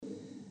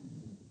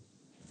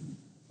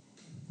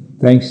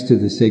Thanks to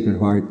the Sacred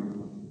Heart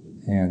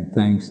and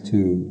thanks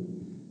to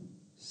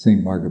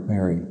St. Margaret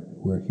Mary,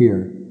 we're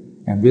here,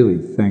 and really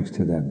thanks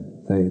to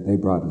them. They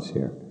brought us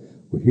here.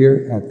 We're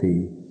here at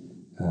the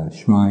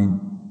Shrine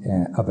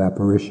of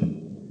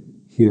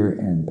Apparition here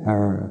in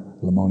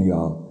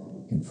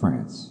Paris-le-Monial in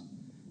France.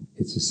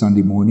 It's a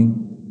Sunday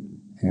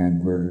morning,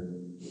 and we're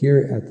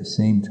here at the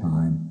same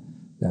time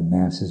that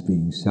Mass is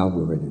being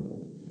celebrated.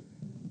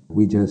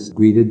 We just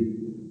greeted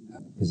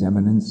His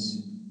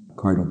Eminence,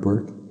 Cardinal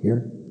Burke,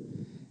 here.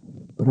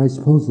 But I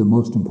suppose the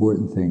most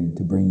important thing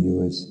to bring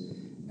you is,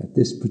 at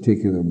this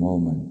particular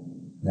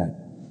moment,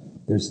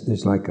 that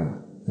there's like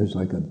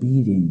a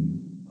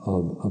beating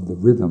of the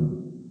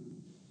rhythm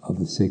of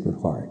the Sacred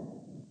Heart,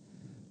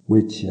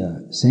 which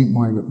St.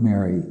 Margaret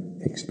Mary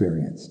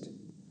experienced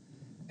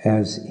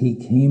as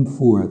he came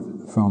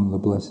forth from the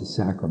Blessed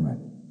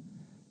Sacrament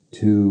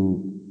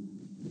to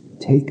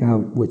take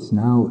out what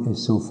now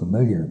is so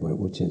familiar, but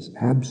which is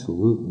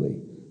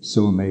absolutely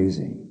so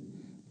amazing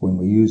when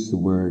we use the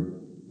word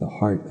the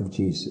heart of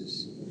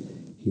Jesus.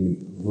 He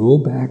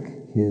rolled back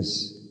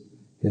his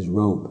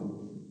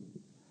robe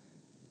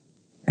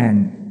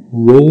and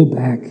rolled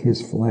back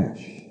his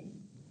flesh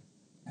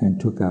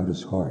and took out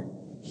his heart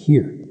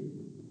here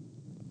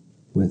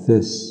with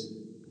this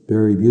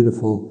very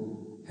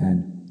beautiful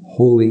and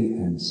holy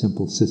and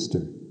simple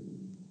sister,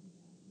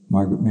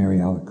 Margaret Mary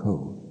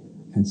Alacoque,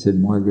 and said,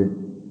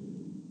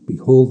 "Margaret,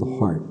 behold the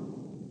heart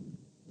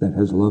that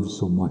has loved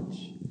so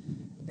much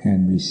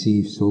and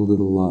received so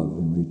little love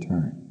in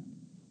return."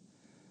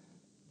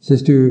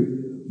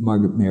 Sister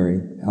Margaret Mary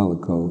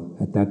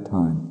Alacoque at that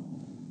time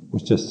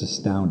was just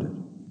astounded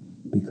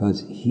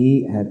because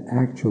he had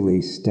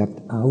actually stepped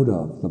out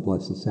of the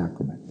Blessed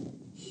Sacrament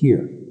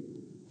here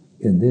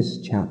in this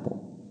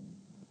chapel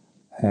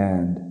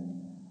and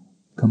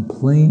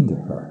complained to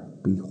her,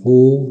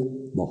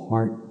 "Behold the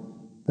heart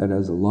that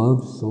has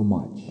loved so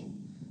much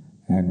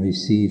and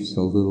received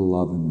so little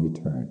love in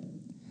return."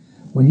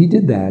 When he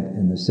did that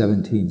in the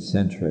 17th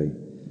century,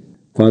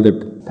 Father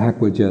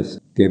Pacwa just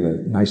gave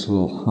a nice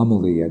little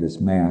homily at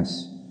his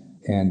Mass,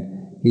 and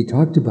he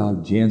talked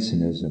about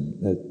Jansenism,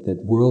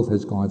 that world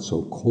has gone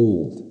so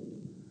cold.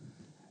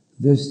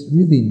 There's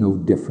really no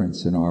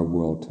difference in our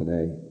world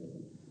today.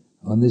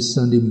 On this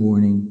Sunday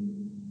morning,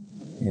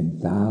 in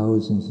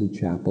thousands of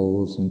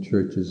chapels and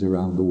churches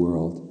around the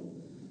world,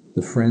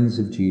 the friends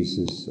of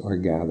Jesus are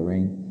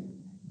gathering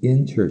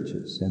in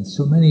churches, and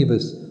so many of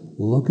us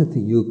look at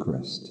the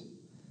Eucharist,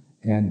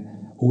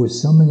 or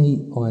so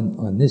many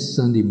on this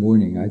Sunday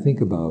morning. I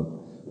think about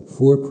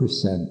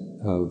 4%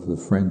 of the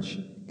French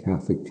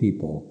Catholic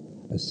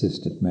people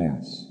assist at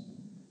Mass.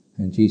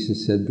 And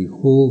Jesus said,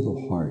 "Behold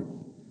the heart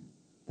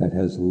that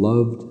has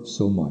loved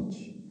so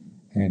much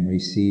and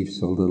received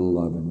so little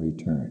love in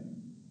return."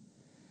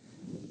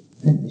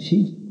 And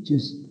she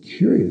just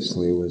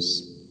curiously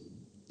was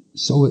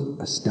so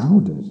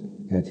astounded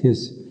at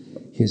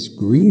his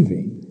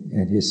grieving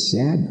and his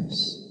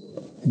sadness.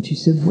 And she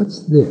said,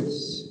 "What's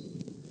this?"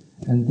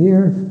 And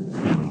there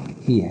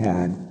he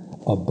had,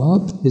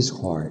 above his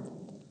heart,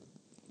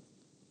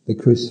 the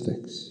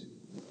crucifix.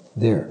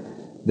 There,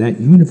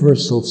 that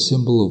universal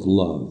symbol of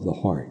love, the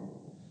heart.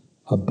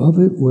 Above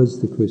it was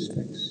the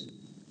crucifix.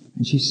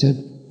 And she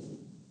said,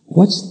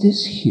 "What's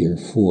this here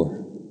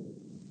for?"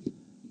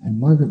 And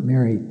Margaret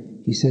Mary,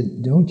 he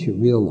said, "Don't you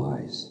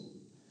realize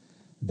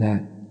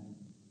that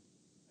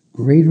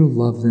greater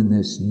love than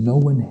this no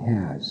one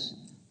has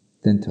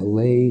than to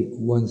lay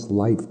one's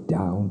life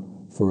down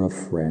for a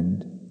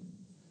friend?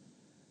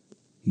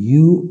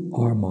 You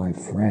are my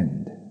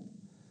friend.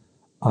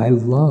 I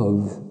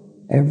love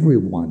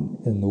everyone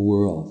in the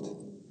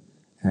world,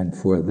 and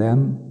for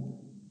them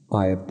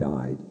I have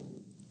died."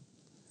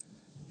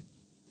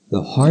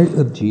 The heart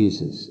of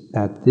Jesus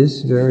at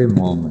this very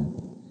moment,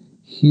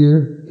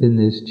 here in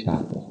this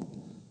chapel,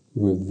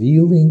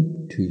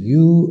 revealing to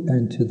you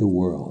and to the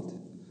world,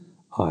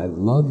 "I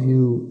love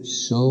you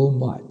so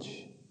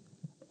much,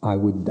 I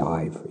would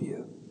die for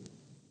you."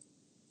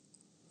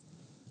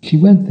 She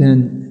went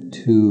then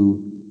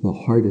to the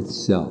heart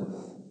itself,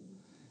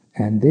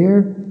 and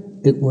there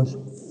it was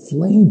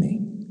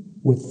flaming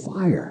with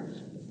fire.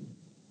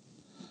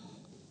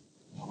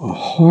 A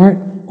heart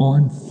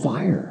on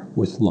fire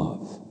with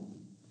love.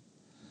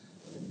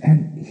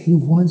 And he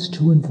wants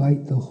to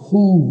invite the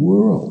whole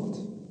world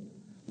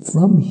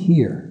from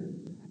here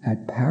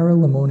at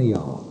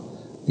Paris-le-Monial,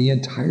 the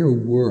entire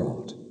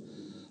world.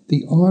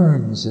 The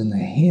arms and the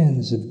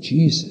hands of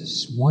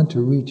Jesus want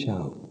to reach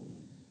out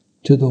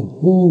to the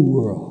whole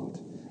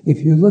world.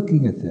 If you're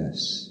looking at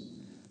this,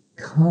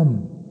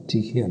 come to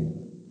him.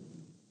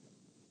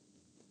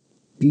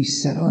 Be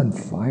set on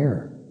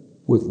fire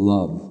with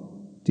love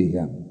to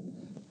him.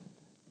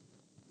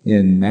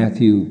 In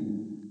Matthew,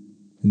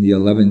 in the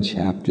 11th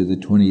chapter, the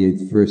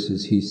 28th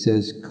verses, he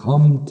says,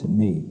 "Come to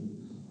me,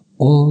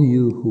 all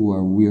you who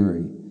are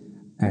weary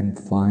and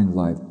find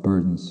life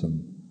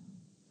burdensome,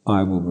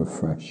 I will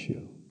refresh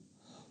you.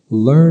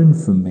 Learn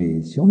from me."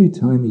 It's the only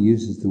time he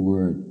uses the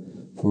word,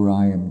 "For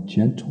I am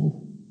gentle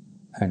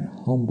and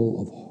humble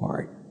of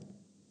heart,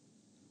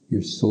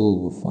 your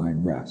soul will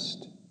find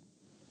rest.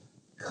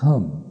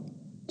 Come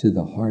to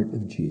the heart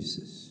of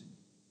Jesus.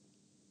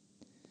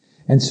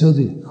 And so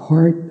the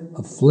heart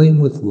aflame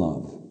with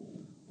love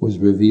was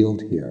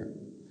revealed here.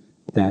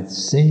 That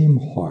same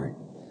heart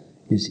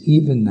is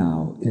even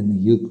now in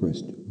the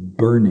Eucharist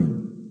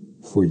burning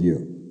for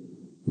you,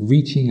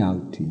 reaching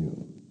out to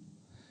you,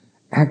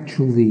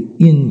 actually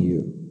in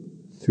you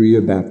through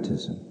your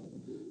baptism,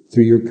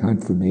 through your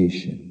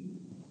confirmation,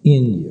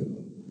 in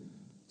you,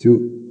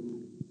 through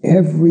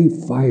every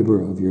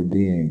fiber of your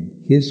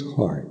being. His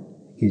heart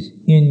is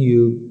in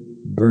you,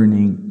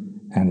 burning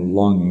and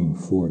longing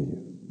for you.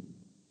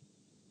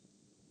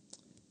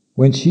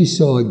 When she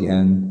saw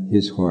again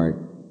his heart,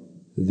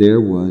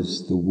 there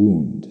was the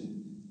wound.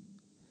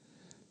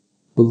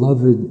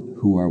 Beloved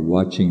who are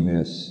watching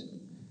this,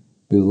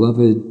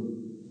 beloved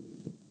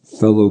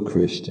fellow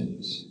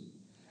Christians,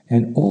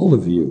 and all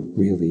of you,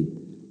 really,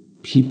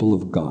 people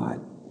of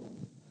God,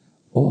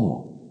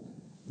 all,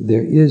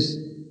 there is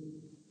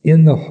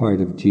in the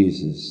heart of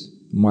Jesus,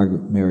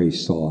 Margaret Mary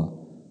saw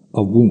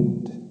a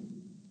wound.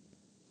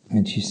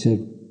 And she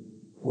said,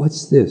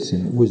 "What's this?"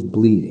 And it was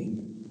bleeding.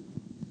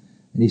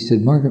 And he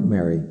said, "Margaret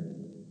Mary,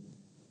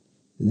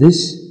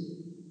 this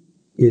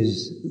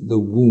is the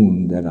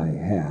wound that I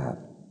have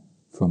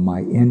from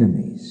my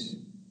enemies."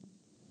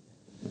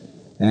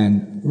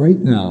 And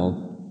right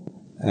now,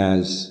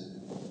 as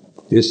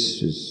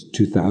this is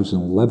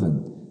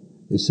 2011,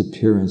 this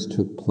appearance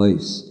took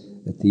place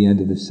at the end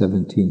of the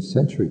 17th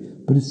century,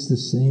 but it's the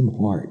same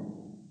heart.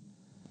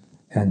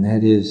 And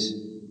that is,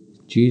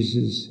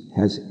 Jesus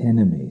has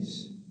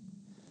enemies.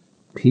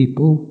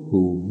 People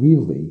who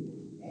really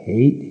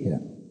hate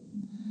him,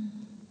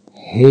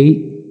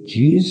 hate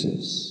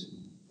Jesus,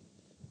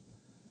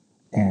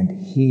 and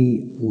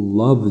he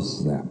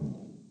loves them.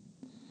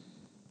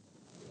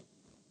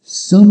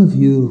 Some of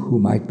you who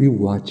might be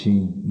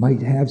watching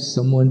might have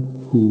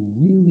someone who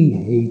really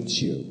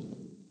hates you,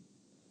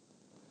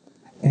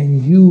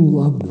 and you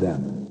love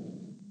them.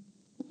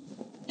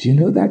 Do you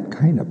know that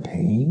kind of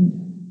pain?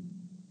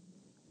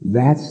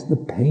 That's the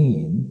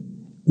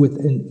pain with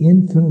an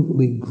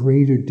infinitely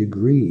greater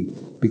degree,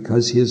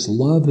 because his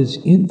love is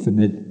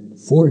infinite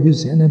for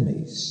his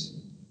enemies.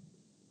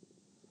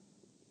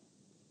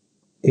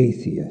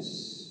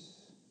 Atheists,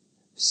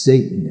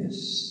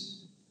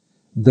 Satanists,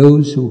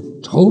 those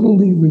who've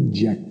totally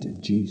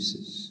rejected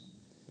Jesus,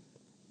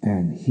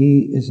 and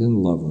he is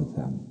in love with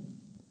them.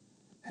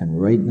 And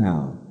right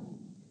now,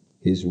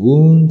 his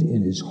wound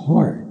in his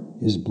heart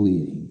is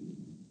bleeding.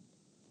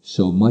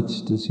 So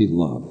much does he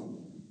love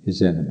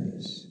his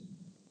enemies.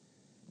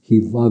 He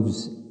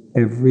loves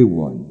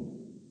everyone,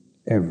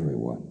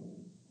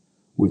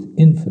 with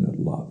infinite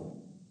love.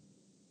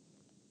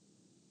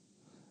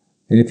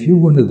 And if you're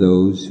one of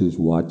those who's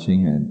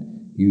watching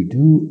and you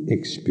do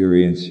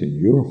experience in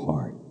your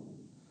heart,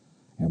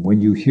 and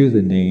when you hear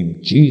the name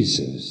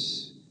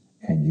Jesus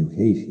and you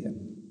hate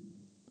him,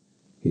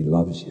 he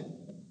loves you.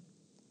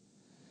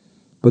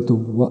 But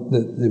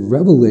the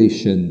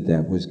revelation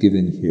that was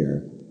given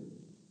here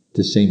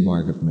to St.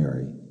 Margaret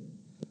Mary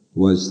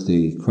was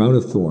the crown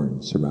of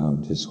thorns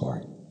around his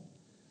heart.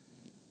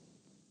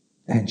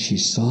 And she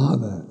saw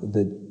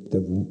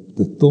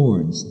the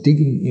thorns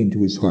digging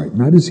into his heart,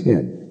 not his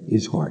head,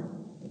 his heart.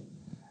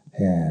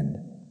 And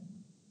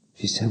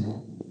she said,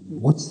 "Well,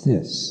 what's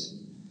this?"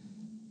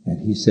 And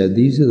he said,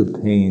 "These are the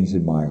pains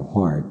in my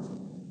heart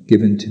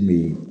given to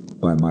me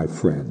by my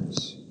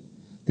friends,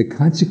 the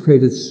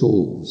consecrated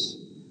souls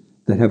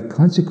that have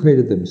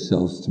consecrated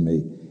themselves to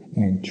me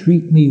and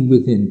treat me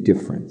with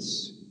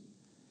indifference.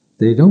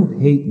 They don't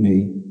hate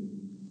me,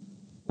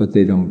 but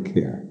they don't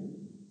care."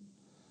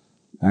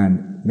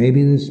 And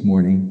maybe this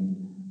morning,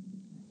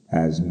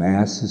 as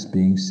Mass is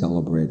being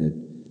celebrated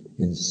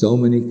in so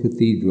many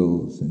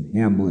cathedrals and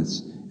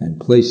hamlets and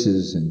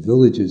places and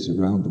villages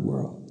around the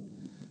world,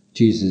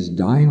 Jesus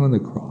dying on the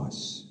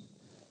cross,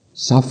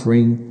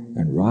 suffering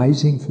and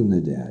rising from the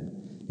dead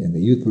in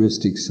the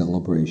Eucharistic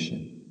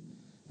celebration,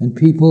 and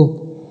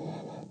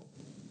people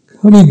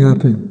coming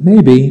up and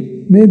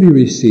maybe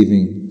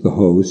receiving the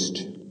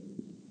host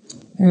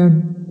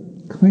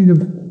and kind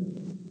of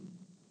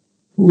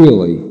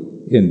really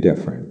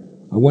indifferent.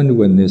 I wonder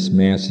when this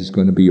Mass is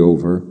going to be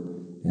over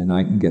and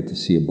I can get to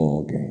see a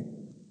ball game.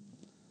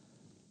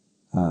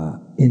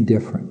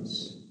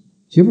 Indifference.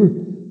 Do you ever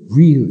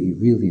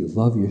really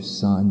love your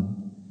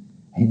son,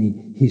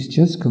 and he's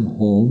just come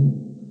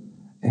home,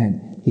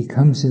 and he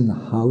comes in the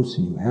house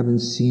and you haven't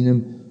seen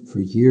him for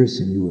years,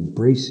 and you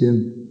embrace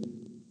him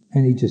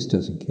and he just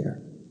doesn't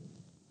care?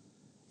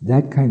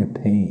 That kind of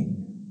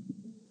pain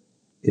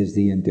is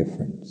the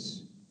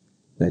indifference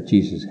that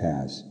Jesus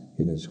has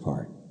in his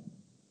heart.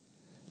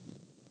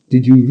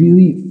 Did you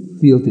really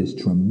feel this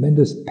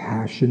tremendous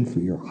passion for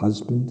your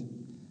husband,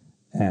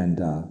 and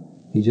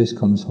he just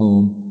comes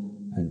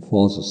home and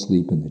falls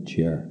asleep in the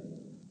chair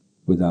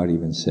without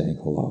even saying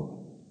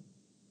hello?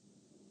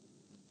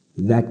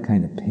 That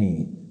kind of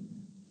pain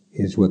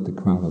is what the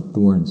crown of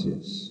thorns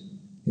is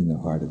in the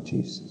heart of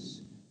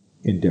Jesus.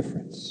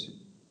 Indifference.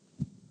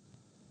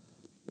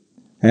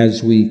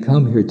 As we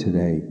come here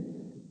today,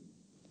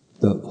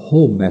 the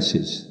whole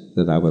message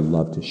that I would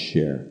love to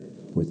share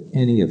with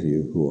any of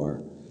you who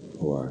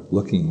are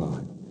looking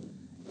on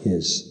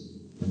is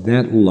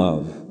that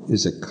love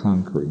is a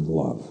conquering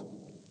love,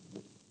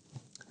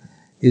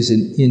 is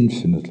an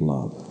infinite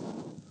love,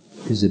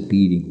 is a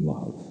beating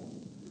love.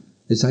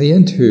 As I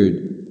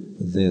entered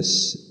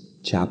this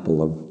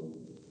chapel of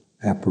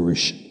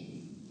apparition,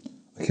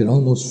 I could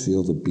almost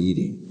feel the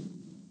beating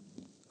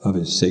of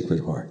his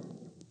Sacred Heart.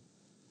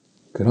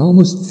 I could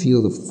almost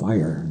feel the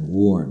fire and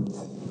warmth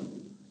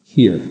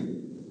here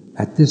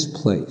at this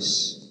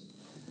place.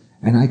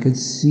 And I could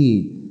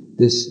see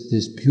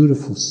this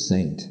beautiful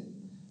saint,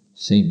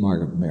 Saint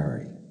Margaret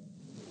Mary,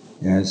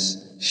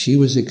 as she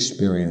was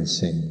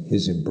experiencing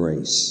his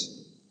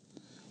embrace.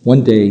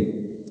 One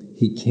day,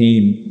 he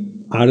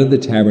came out of the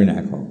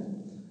tabernacle,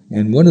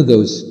 and one of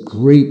those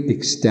great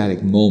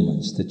ecstatic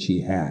moments that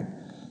she had,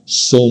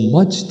 so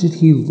much did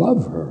he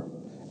love her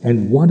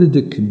and wanted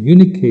to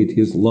communicate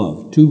his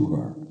love to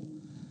her.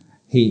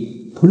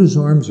 He put his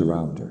arms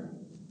around her,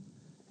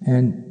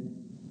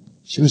 and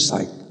she was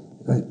like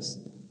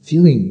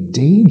feeling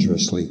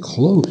dangerously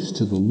close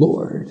to the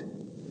Lord.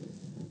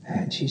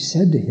 And she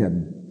said to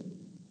him,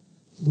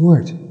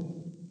 "Lord,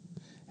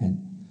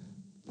 and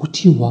what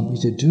do you want me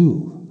to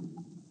do?"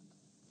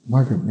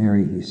 "Margaret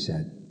Mary," he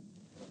said,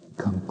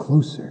 "come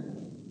closer."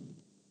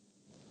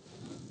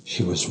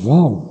 She was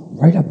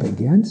right up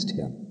against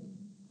him.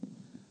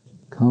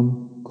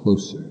 "Come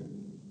closer."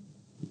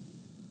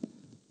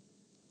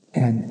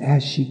 And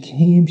as she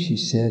came, she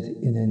said,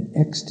 in an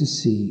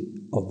ecstasy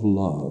of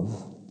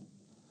love,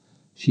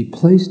 she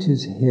placed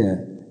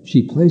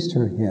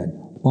her head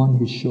on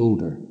his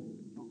shoulder,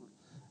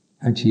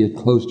 and she had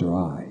closed her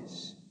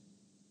eyes,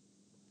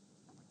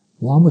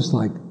 almost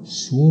like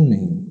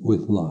swooning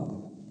with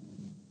love.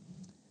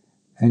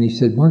 And he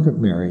said, "Margaret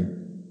Mary,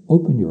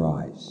 open your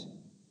eyes."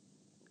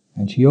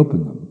 And she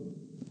opened them.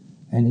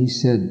 And he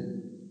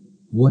said,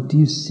 "What do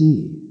you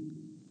see?"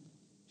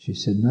 She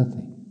said,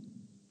 "Nothing."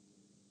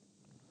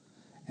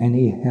 And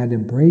he had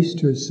embraced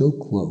her so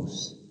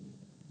close.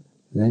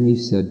 Then he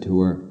said to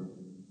her,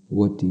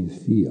 "What do you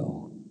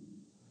feel?"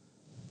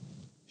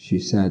 She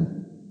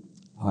said,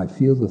 "I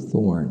feel the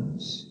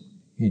thorns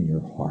in your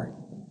heart."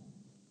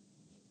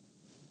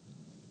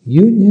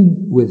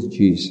 Union with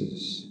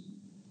Jesus,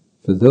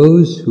 for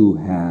those who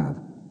have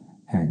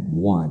and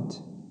want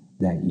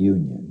that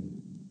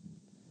union,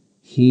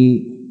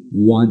 he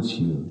wants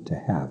you to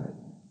have it.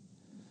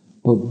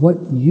 But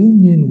what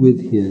union with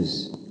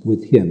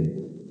him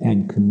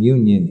and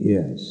communion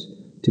is,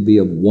 to be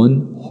of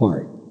one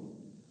heart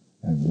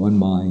and one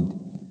mind,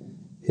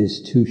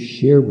 is to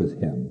share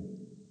with him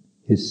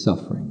his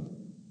suffering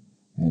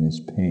and his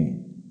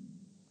pain.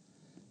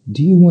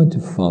 "Do you want to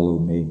follow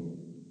me?"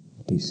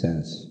 he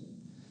says.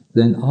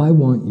 "Then I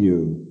want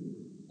you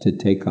to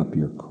take up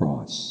your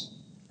cross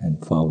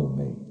and follow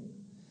me.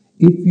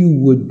 If you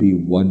would be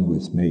one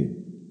with me."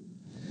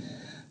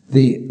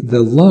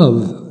 The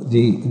love,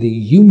 the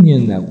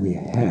union that we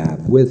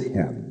have with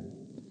him,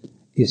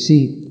 you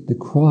see, the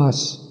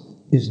cross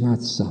is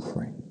not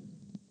suffering.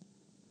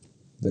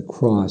 The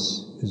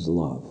cross is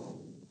love.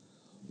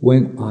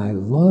 When I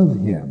love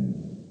him,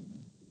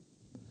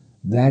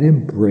 that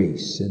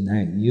embrace and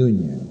that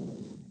union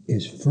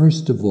is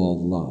first of all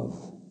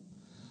love.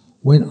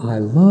 When I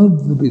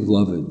love the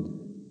beloved,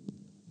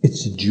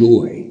 it's a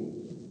joy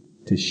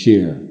to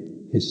share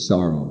his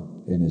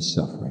sorrow and his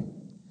suffering.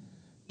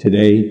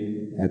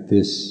 Today, at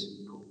this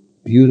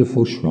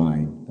beautiful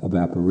shrine of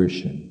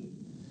apparition,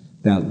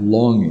 that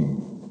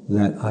longing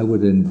that I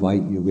would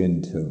invite you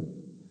into,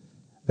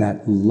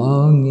 that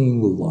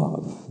longing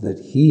love that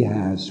he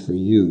has for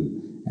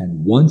you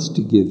and wants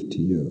to give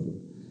to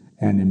you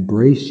and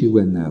embrace you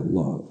in that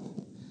love,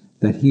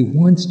 that he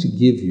wants to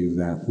give you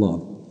that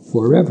love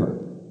forever.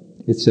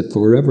 It's a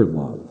forever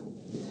love.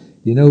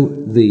 You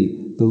know,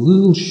 the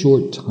little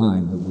short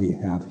time that we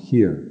have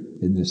here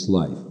in this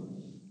life,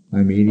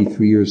 I'm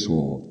 83 years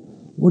old.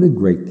 What a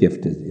great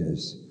gift it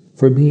is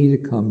for me to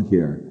come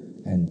here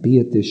and be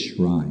at this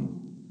shrine,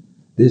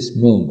 this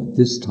moment,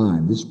 this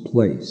time, this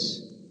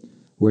place,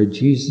 where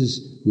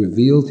Jesus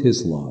revealed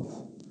his love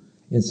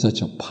in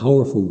such a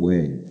powerful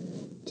way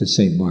to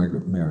St.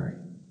 Margaret Mary.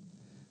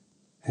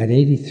 At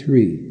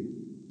 83,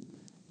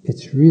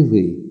 it's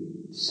really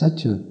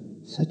such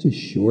a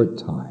short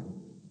time.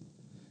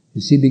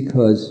 You see,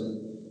 because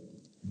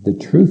the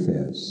truth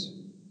is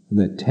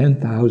that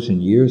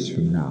 10,000 years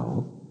from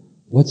now,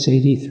 what's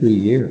 83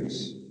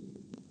 years?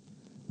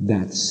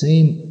 That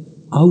same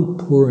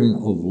outpouring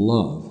of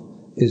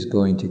love is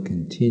going to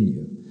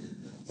continue.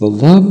 The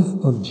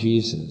love of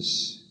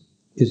Jesus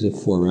is a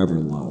forever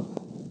love.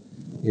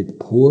 It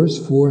pours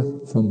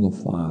forth from the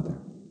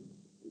Father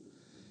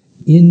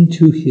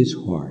into his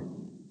heart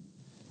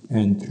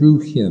and through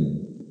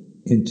him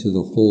into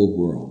the whole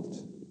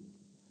world.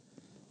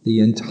 The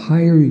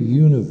entire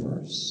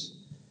universe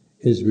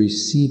is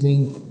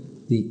receiving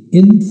the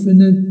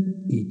infinite,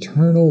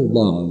 eternal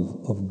love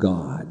of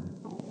God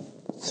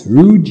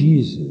through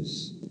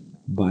Jesus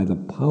by the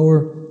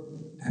power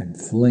and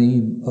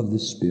flame of the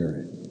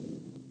Spirit.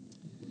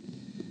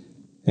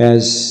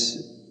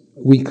 As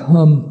we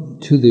come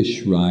to this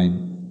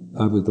shrine,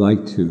 I would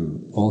like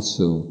to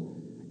also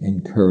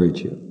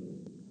encourage you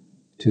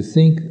to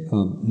think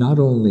of not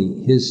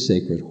only his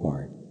Sacred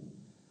Heart,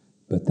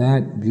 but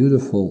that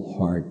beautiful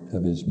heart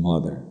of his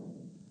mother,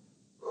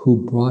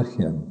 who brought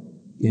him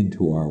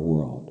into our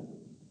world.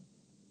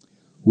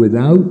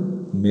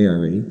 Without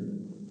Mary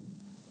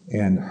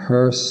and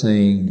her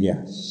saying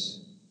yes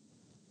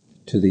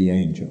to the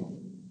angel,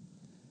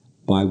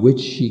 by which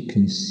she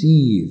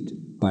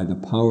conceived by the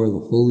power of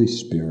the Holy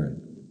Spirit,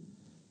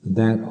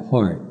 that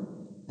heart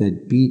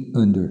that beat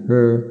under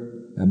her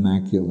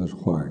Immaculate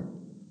Heart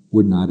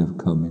would not have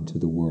come into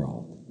the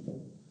world.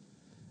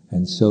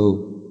 And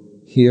so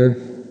here,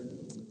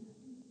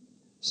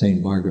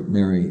 St. Margaret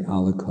Mary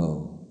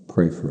Alacoque,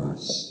 pray for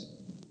us.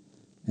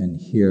 And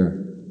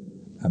here,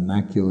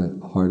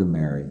 Immaculate Heart of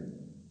Mary,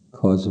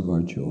 cause of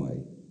our joy,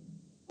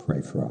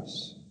 pray for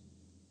us.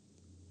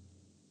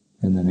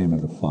 In the name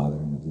of the Father,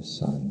 and of the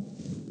Son,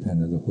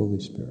 and of the Holy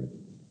Spirit.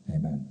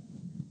 Amen.